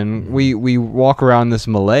depression. We walk around this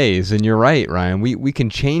malaise, and you're right, Ryan. We can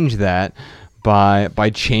change that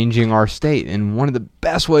by changing our state. And one of the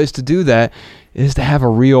best ways to do that is to have a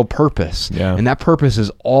real purpose. Yeah. And that purpose is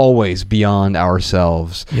always beyond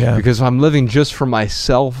ourselves. Yeah. Because if I'm living just for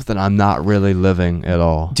myself, then I'm not really living at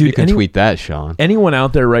all. Dude, you can tweet that, Sean. Anyone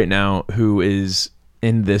out there right now who is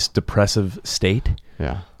in this depressive state,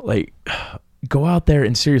 like, go out there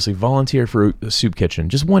and seriously volunteer for a soup kitchen.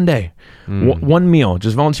 Just one day. One meal.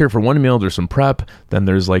 Just volunteer for one meal. There's some prep. Then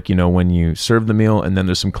there's, like, when you serve the meal, and then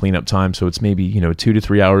there's some cleanup time. So it's maybe, 2 to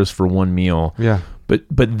 3 hours for one meal. Yeah.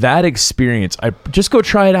 But that experience, I just go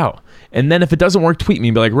try it out. And then if it doesn't work, tweet me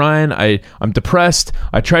and be like, Ryan, I'm depressed.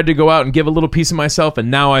 I tried to go out and give a little piece of myself, and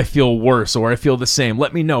now I feel worse, or I feel the same.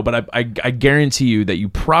 Let me know. But I guarantee you that you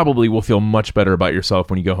probably will feel much better about yourself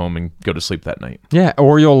when you go home and go to sleep that night. Yeah,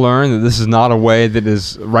 or you'll learn that this is not a way that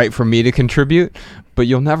is right for me to contribute, but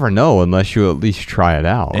you'll never know unless you at least try it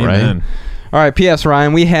out, Amen. Right? All right, P.S.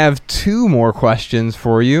 Ryan, we have 2 more questions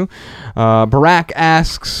for you. Barack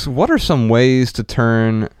asks, what are some ways to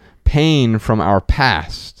turn pain from our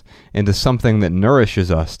past into something that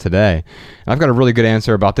nourishes us today? And I've got a really good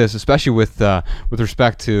answer about this, especially with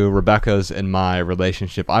respect to Rebecca's and my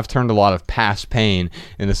relationship. I've turned a lot of past pain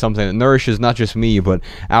into something that nourishes not just me, but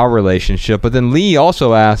our relationship. But then Lee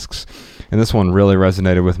also asks, and this one really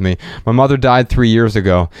resonated with me. My mother died 3 years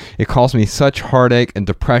ago. It caused me such heartache and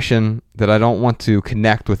depression that I don't want to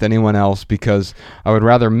connect with anyone else because I would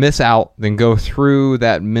rather miss out than go through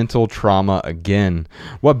that mental trauma again.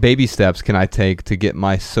 What baby steps can I take to get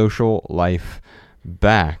my social life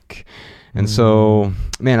back? And so,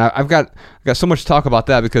 man, I've got so much to talk about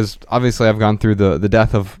that, because obviously I've gone through the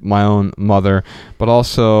death of my own mother, but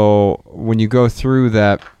also when you go through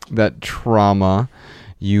that trauma,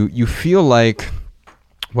 you feel like,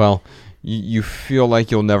 well, you feel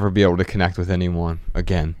like you'll never be able to connect with anyone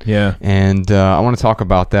again. Yeah. And I want to talk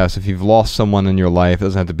about that. So if you've lost someone in your life, it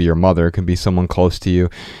doesn't have to be your mother. It can be someone close to you.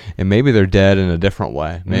 And maybe they're dead in a different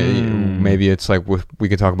way. Maybe it's like, we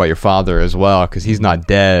could talk about your father as well, because he's not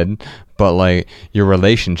dead, but like your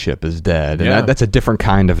relationship is dead. And that's a different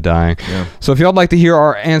kind of dying. Yeah. So if y'all would like to hear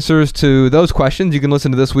our answers to those questions, you can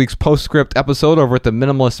listen to this week's Postscript episode over at the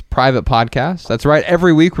Minimalist Private Podcast. That's right.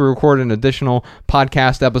 Every week we record an additional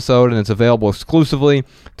podcast episode, and it's available exclusively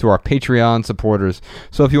to our Patreon supporters.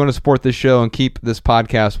 So if you want to support this show and keep this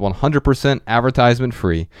podcast 100% advertisement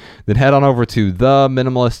free, then head on over to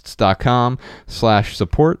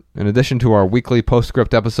theminimalists.com/support. In addition to our weekly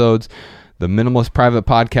Postscript episodes, the Minimalist Private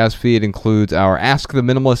Podcast feed includes our Ask the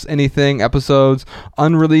Minimalist Anything episodes,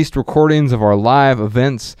 unreleased recordings of our live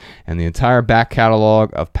events, and the entire back catalog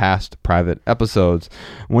of past private episodes.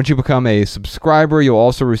 Once you become a subscriber, you'll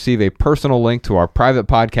also receive a personal link to our private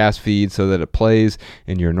podcast feed so that it plays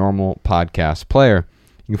in your normal podcast player.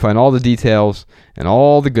 You You can find all the details and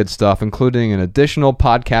all the good stuff, including an additional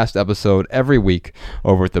podcast episode every week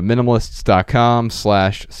over at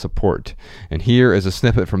theminimalists.com/support. And here is a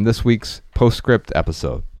snippet from this week's Postscript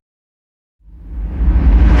episode.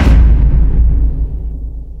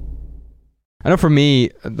 I know for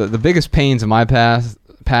me, the biggest pains in my past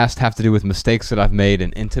have to do with mistakes that I've made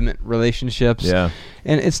in intimate relationships. Yeah.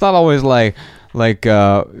 And it's not always like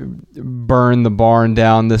burn the barn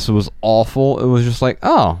down, this was awful. It was just like,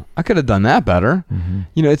 oh, I could have done that better. Mm-hmm.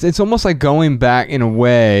 You know, it's almost like going back in a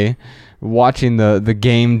way, watching the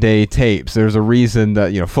game day tapes. There's a reason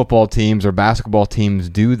that, you know, football teams or basketball teams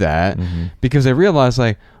do that, because they realize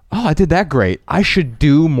like, oh, I did that great. I should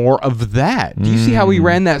do more of that. Do you see how we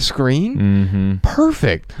ran that screen? Mm-hmm.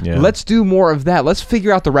 Perfect. Yeah. Let's do more of that. Let's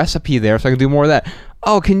figure out the recipe there so I can do more of that.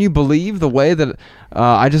 Oh, can you believe the way that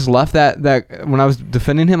I just left that when I was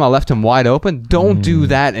defending him, I left him wide open? Don't do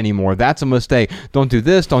that anymore. That's a mistake. Don't do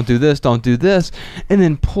this. Don't do this. Don't do this. And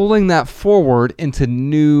then pulling that forward into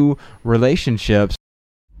new relationships.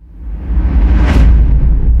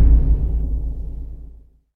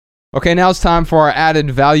 Okay, now it's time for our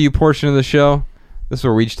added value portion of the show. This is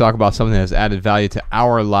where we each talk about something that has added value to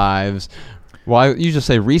our lives. Well, I usually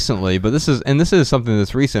say recently, but this is something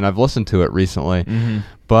that's recent. I've listened to it recently. Mm-hmm.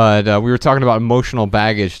 But we were talking about emotional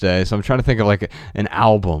baggage today, so I'm trying to think of like an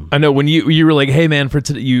album. I know when you were like, hey man, for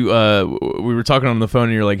today, we were talking on the phone,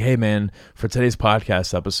 and you're like, hey man, for today's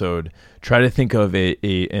podcast episode, try to think of a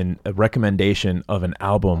recommendation of an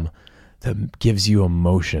album that gives you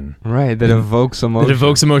emotion. Right, that evokes emotion. That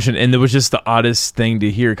evokes emotion. And it was just the oddest thing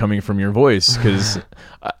to hear coming from your voice, because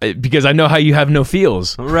I know how you have no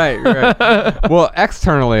feels. Right. Well,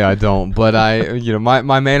 externally I don't, but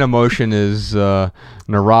my main emotion is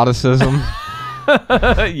neuroticism.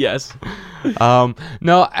 Yes.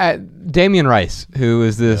 Damien Rice, who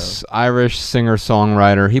is this Irish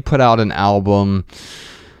singer-songwriter, he put out an album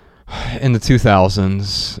in the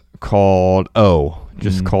 2000s called O.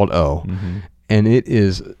 Called O. Mm-hmm. And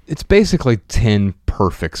it's basically 10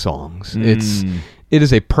 perfect songs. It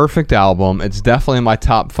is a perfect album. It's definitely in my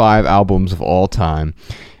top 5 albums of all time.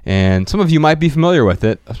 And some of you might be familiar with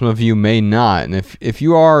it. Some of you may not. And if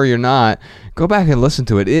you are or you're not, go back and listen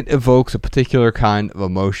to it. It evokes a particular kind of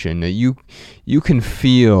emotion. You can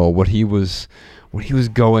feel what he was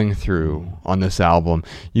going through on this album.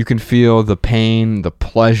 You can feel the pain, the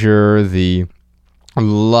pleasure, the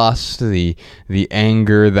lust, the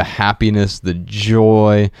anger, the happiness, the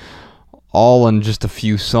joy, all in just a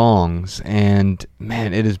few songs. And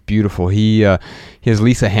man, it is beautiful. He has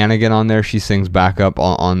Lisa Hannigan on there. She sings backup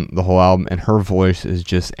on the whole album, and her voice is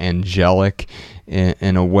just angelic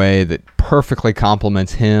in a way that perfectly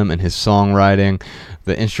complements him and his songwriting.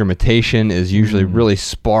 The instrumentation is usually really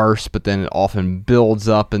sparse, but then it often builds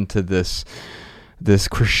up into this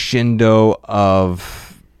crescendo of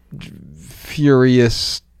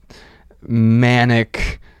furious,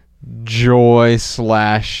 manic joy /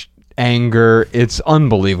 anger. It's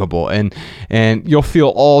unbelievable, and you'll feel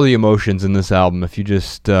all the emotions in this album if you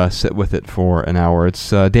just sit with it for an hour. It's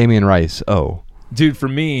Damien Rice. Oh, dude, for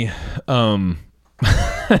me, I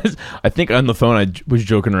think on the phone I was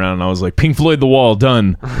joking around and I was like, Pink Floyd, The Wall,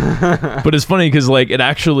 done. But it's funny because like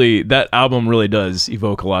that album really does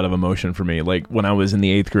evoke a lot of emotion for me. Like when I was in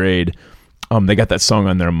the 8th grade, they got that song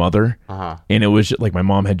on their Mother, and it was just, like my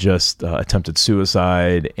mom had just attempted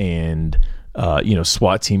suicide, and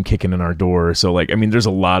SWAT team kicking in our door. So like, I mean, there's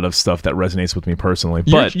a lot of stuff that resonates with me personally.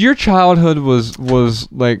 But your childhood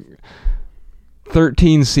was like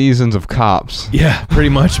 13 seasons of Cops. Yeah, pretty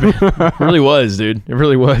much, man. It really was, dude. It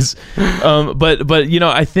really was. But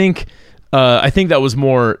I think that's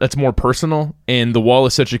more personal, and The Wall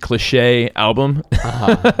is such a cliche album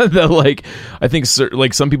that like I think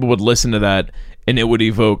like some people would listen to that and it would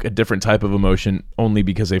evoke a different type of emotion only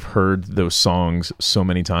because they've heard those songs so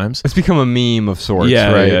many times. It's become a meme of sorts.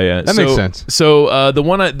 Yeah, right? Yeah. That makes sense. So the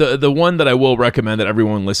one that I will recommend that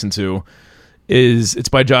everyone listen to it's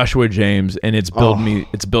by Joshua James, and it's Build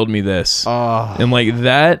Me This. And like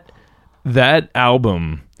that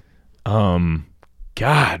album,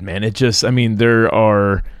 God, man, it just, I mean, there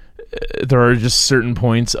are just certain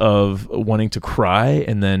points of wanting to cry,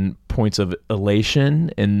 and then points of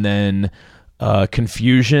elation, and then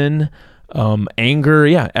confusion,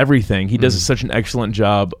 anger, everything. He does such an excellent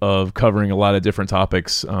job of covering a lot of different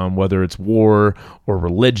topics, whether it's war or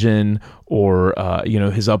religion or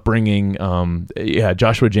his upbringing.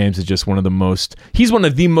 Joshua James is just one of the most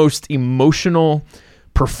emotional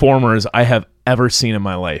performers I have ever seen in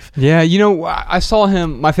my life. Yeah, I saw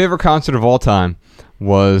him, my favorite concert of all time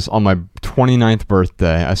was on my 29th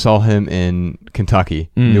birthday. I saw him in Kentucky,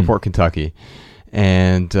 Newport, Kentucky.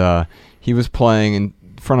 and he was playing in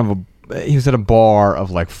front of he was at a bar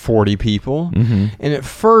of like 40 people. Mm-hmm. And at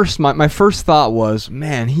first, my first thought was,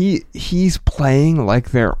 man, he's playing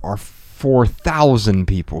like there are 4,000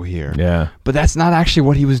 people here. Yeah. But that's not actually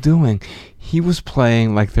what he was doing. He was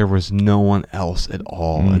playing like there was no one else at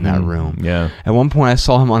all in that room. Yeah. At one point, I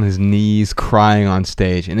saw him on his knees crying on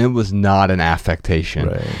stage, and it was not an affectation.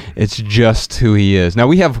 Right. It's just who he is. Now,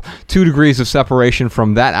 we have 2 degrees of separation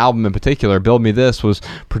from that album in particular. Build Me This was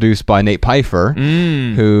produced by Nate Pfeiffer,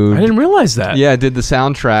 who... I didn't realize that. Yeah, did the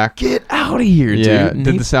soundtrack. Get out of here, dude. Yeah,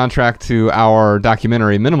 did the soundtrack to our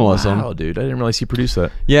documentary Minimalism. Wow, dude. I didn't realize he produced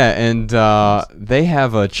that. Yeah, and they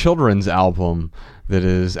have a children's album that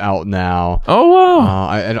is out now. Oh, wow.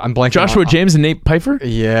 I'm blanking. Joshua James and Nate Pfeiffer?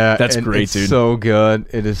 Yeah, that's great, it's dude. So good.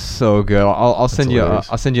 It is so good. I'll send you.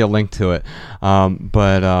 I'll send you a link to it. Yeah,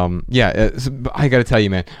 I got to tell you,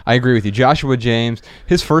 man, I agree with you. Joshua James,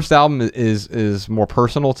 his first album is more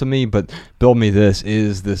personal to me, but Build Me This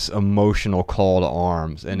is this emotional call to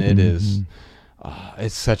arms, and it is.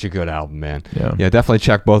 It's such a good album, man. Yeah, definitely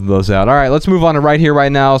check both of those out. All right, let's move on to Right Here,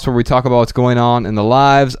 Right Now. It's where we talk about what's going on in the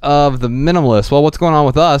lives of the minimalists. Well, what's going on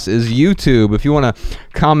with us is YouTube. If you want to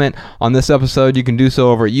comment on this episode, you can do so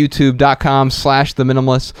over at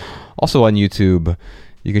youtube.com/theminimalist. Also on YouTube,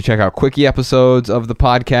 you can check out quickie episodes of the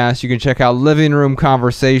podcast. You can check out living room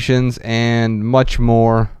conversations and much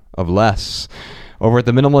more of less. Over at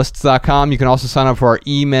theminimalists.com, you can also sign up for our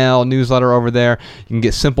email newsletter over there. You can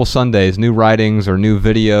get Simple Sundays, new writings or new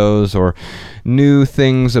videos or new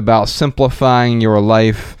things about simplifying your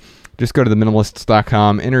life. Just go to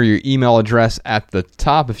theminimalists.com, enter your email address at the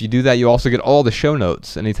top. If you do that, you also get all the show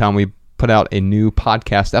notes anytime we put out a new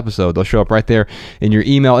podcast episode. They'll show up right there in your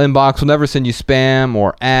email inbox. We'll never send you spam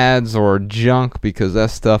or ads or junk because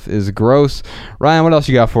that stuff is gross. Ryan, what else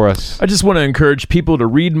you got for us? I just want to encourage people to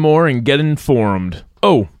read more and get informed.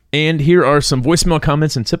 Oh, and here are some voicemail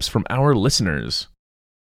comments and tips from our listeners.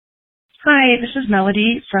 Hi, this is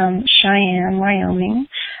Melody from Cheyenne, Wyoming.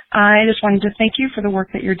 I just wanted to thank you for the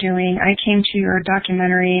work that you're doing. I came to your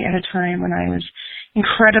documentary at a time when I was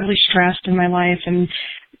incredibly stressed in my life and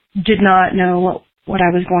did not know what I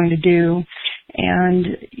was going to do.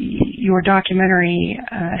 And your documentary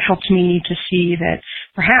helped me to see that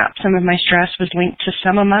perhaps some of my stress was linked to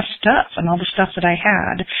some of my stuff and all the stuff that I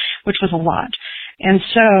had, which was a lot. And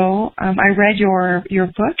so I read your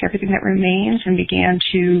book, Everything That Remains, and began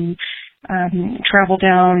to travel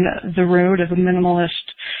down the road of a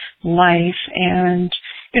minimalist life. And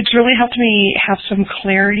it's really helped me have some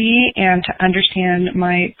clarity and to understand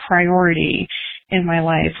my priority in my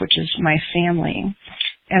life, which is my family.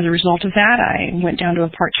 As a result of that, I went down to a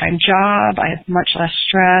part-time job. I had much less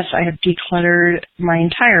stress. I have decluttered my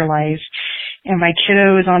entire life. And my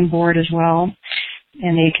kiddo is on board as well.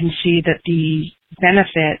 And they can see that the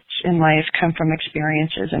benefits in life come from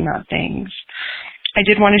experiences and not things. I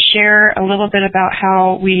did want to share a little bit about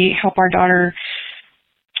how we help our daughter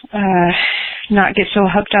not get so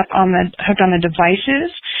hooked on the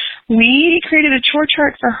devices. We created a chore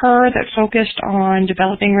chart for her that focused on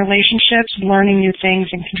developing relationships, learning new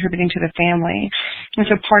things, and contributing to the family. And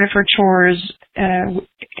so part of her chores,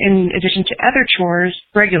 in addition to other chores,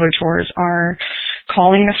 regular chores, are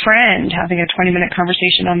calling a friend, having a 20-minute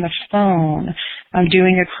conversation on the phone,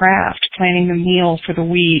 doing a craft, planning the meal for the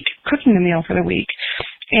week, cooking the meal for the week.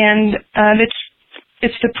 And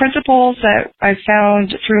it's the principles that I've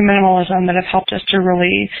found through minimalism that have helped us to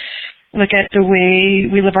really look at the way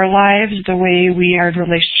we live our lives, the way we are in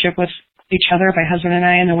relationship with each other, my husband and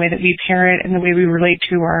I, and the way that we parent and the way we relate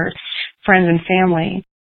to our friends and family.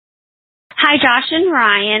 Hi, Josh and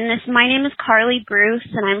Ryan. My name is Carly Bruce,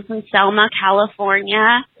 and I'm from Selma,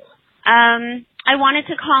 California. I wanted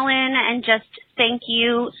to call in and just thank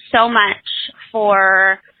you so much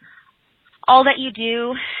for all that you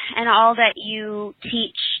do and all that you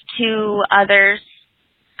teach to others.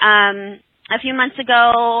 A few months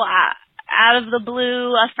ago, out of the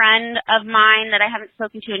blue, a friend of mine that I haven't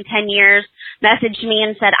spoken to in 10 years messaged me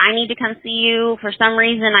and said, I need to come see you. For some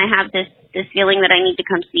reason, I have this feeling that I need to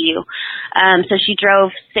come see you. So she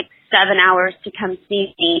drove 6-7 hours to come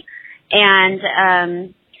see me.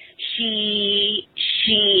 And she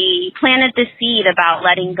planted the seed about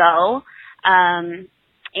letting go,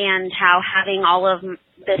 and how having all of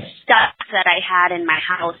the stuff that I had in my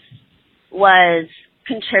house was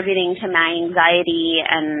contributing to my anxiety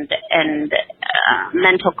and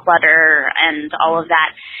mental clutter and all of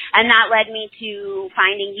that. And that led me to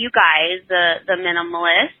finding you guys, the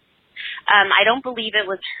minimalists. I don't believe it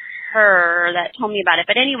was her that told me about it.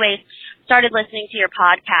 But anyways, started listening to your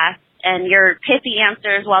podcast, and your pithy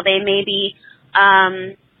answers, while they may be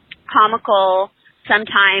comical,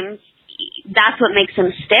 sometimes that's what makes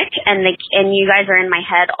them stick, and you guys are in my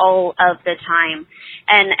head all of the time.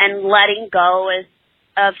 And letting go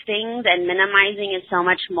of things and minimizing is so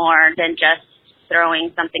much more than just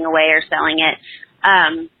throwing something away or selling it.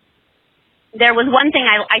 There was one thing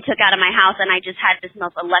I took out of my house, and I just had this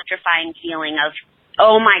most electrifying feeling of,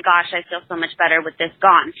 oh my gosh, I feel so much better with this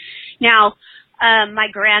gone. Now, my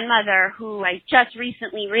grandmother, who I just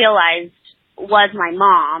recently realized was my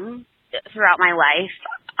mom throughout my life,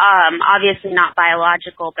 obviously not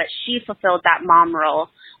biological, but she fulfilled that mom role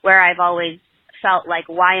where I've always felt like,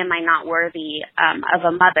 why am I not worthy of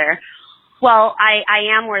a mother? Well,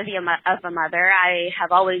 I am worthy of a mother. I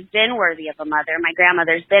have always been worthy of a mother. My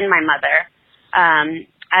grandmother's been my mother.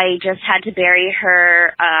 I just had to bury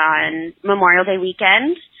her on Memorial Day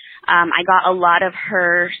weekend. I got a lot of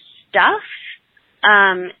her stuff,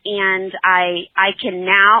 and I can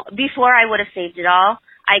now, before I would have saved it all,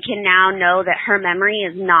 I can now know that her memory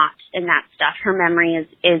is not in that stuff. Her memory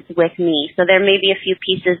is with me. So there may be a few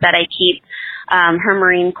pieces that I keep. Her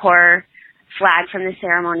Marine Corps flag from the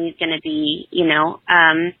ceremony is going to be,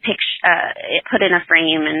 put in a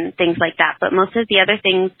frame and things like that. But most of the other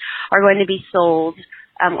things are going to be sold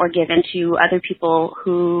or given to other people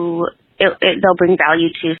who they'll bring value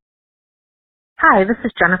to. Hi, this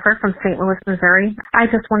is Jennifer from St. Louis, Missouri. I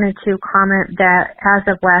just wanted to comment that as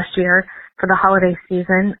of last year, for the holiday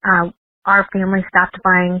season, our family stopped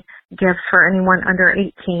buying gifts for anyone under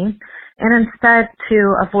 18. And instead,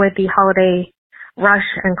 to avoid the holiday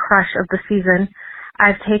rush and crush of the season,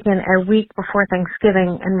 I've taken a week before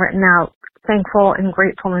Thanksgiving and written out thankful and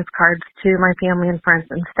gratefulness cards to my family and friends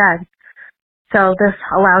instead. So this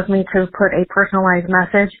allows me to put a personalized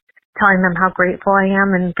message telling them how grateful I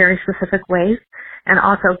am in very specific ways, and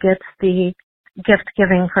also gets the gift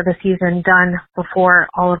giving for the season done before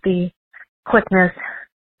all of the quickness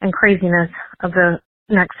and craziness of the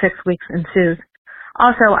next 6 weeks ensues.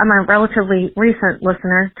 Also, I'm a relatively recent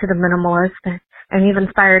listener to The Minimalist, and you've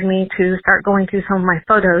inspired me to start going through some of my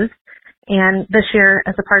photos. And this year,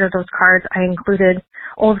 as a part of those cards, I included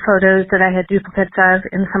old photos that I had duplicates of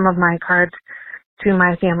in some of my cards to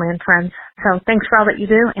my family and friends. So thanks for all that you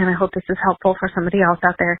do, and I hope this is helpful for somebody else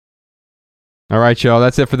out there. All right, y'all.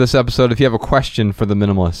 That's it for this episode. If you have a question for the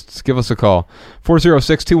Minimalists, give us a call.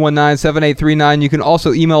 406-219-7839. You can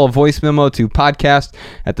also email a voice memo to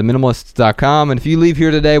podcast@theminimalists.com. And if you leave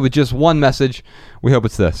here today with just one message, we hope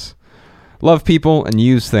it's this: love people and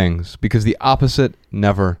use things, because the opposite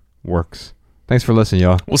never works. Thanks for listening,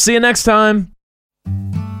 y'all. We'll see you next time.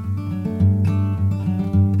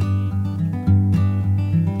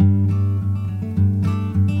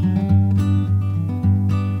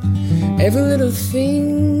 Every little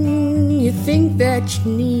thing you think that you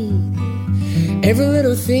need, every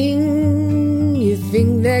little thing you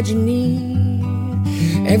think that you need,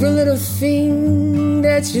 every little thing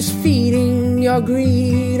that's just feeding your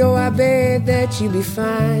greed. Oh, I bet that you'd be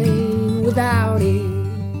fine without it.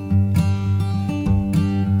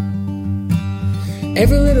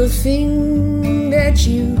 Every little thing that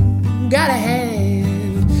you gotta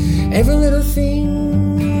have, every little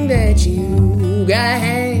thing that you gotta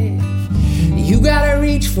have, you gotta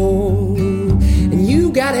reach for, and you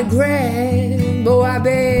gotta grab. Oh, I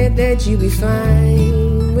bet that you'd be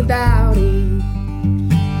fine without it.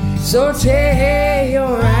 So tear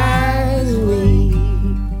your eyes away,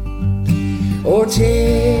 or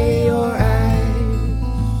tear